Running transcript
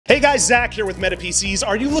Hey guys, Zach here with MetaPCs.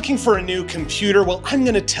 Are you looking for a new computer? Well, I'm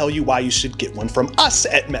gonna tell you why you should get one from us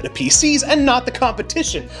at MetaPCs and not the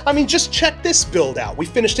competition. I mean, just check this build out. We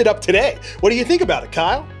finished it up today. What do you think about it,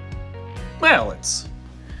 Kyle? Well, it's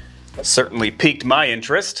certainly piqued my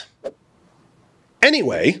interest.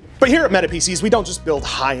 Anyway, but here at MetaPCs, we don't just build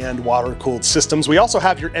high-end water-cooled systems. We also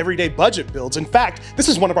have your everyday budget builds. In fact, this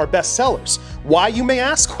is one of our best sellers. Why, you may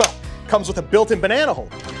ask? Well, it comes with a built-in banana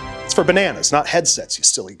holder. It's for bananas, not headsets, you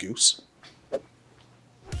silly goose.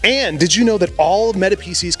 And did you know that all of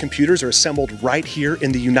MetaPC's computers are assembled right here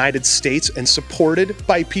in the United States and supported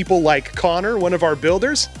by people like Connor, one of our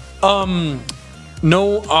builders? No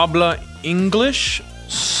habla English,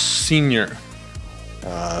 senior.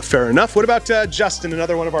 Fair enough. What about Justin,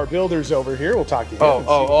 another one of our builders over here? We'll talk to him.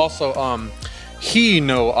 Also, he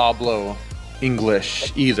no hablo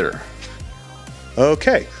English either.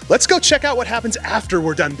 Okay, let's go check out what happens after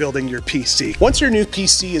we're done building your PC. Once your new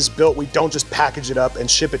PC is built, we don't just package it up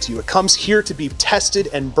and ship it to you. It comes here to be tested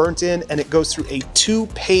and burnt in, and it goes through a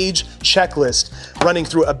 2-page checklist running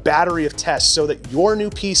through a battery of tests so that your new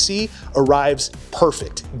PC arrives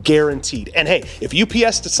perfect, guaranteed. And hey, if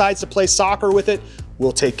UPS decides to play soccer with it,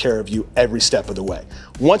 we'll take care of you every step of the way.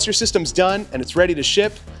 Once your system's done and it's ready to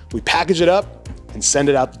ship, we package it up and send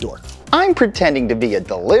it out the door. I'm pretending to be a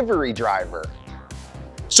delivery driver.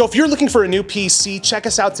 So if you're looking for a new PC, check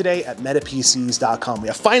us out today at metapcs.com. We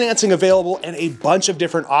have financing available and a bunch of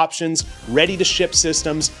different options, ready to ship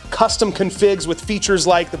systems, custom configs with features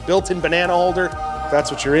like the built-in banana holder, if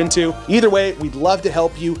that's what you're into. Either way, we'd love to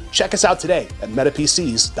help you. Check us out today at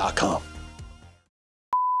metapcs.com.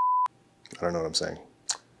 I don't know what I'm saying.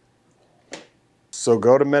 So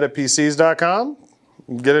go to metapcs.com,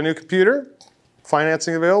 get a new computer,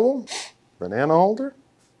 financing available, banana holder.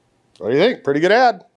 What do you think? Pretty good ad.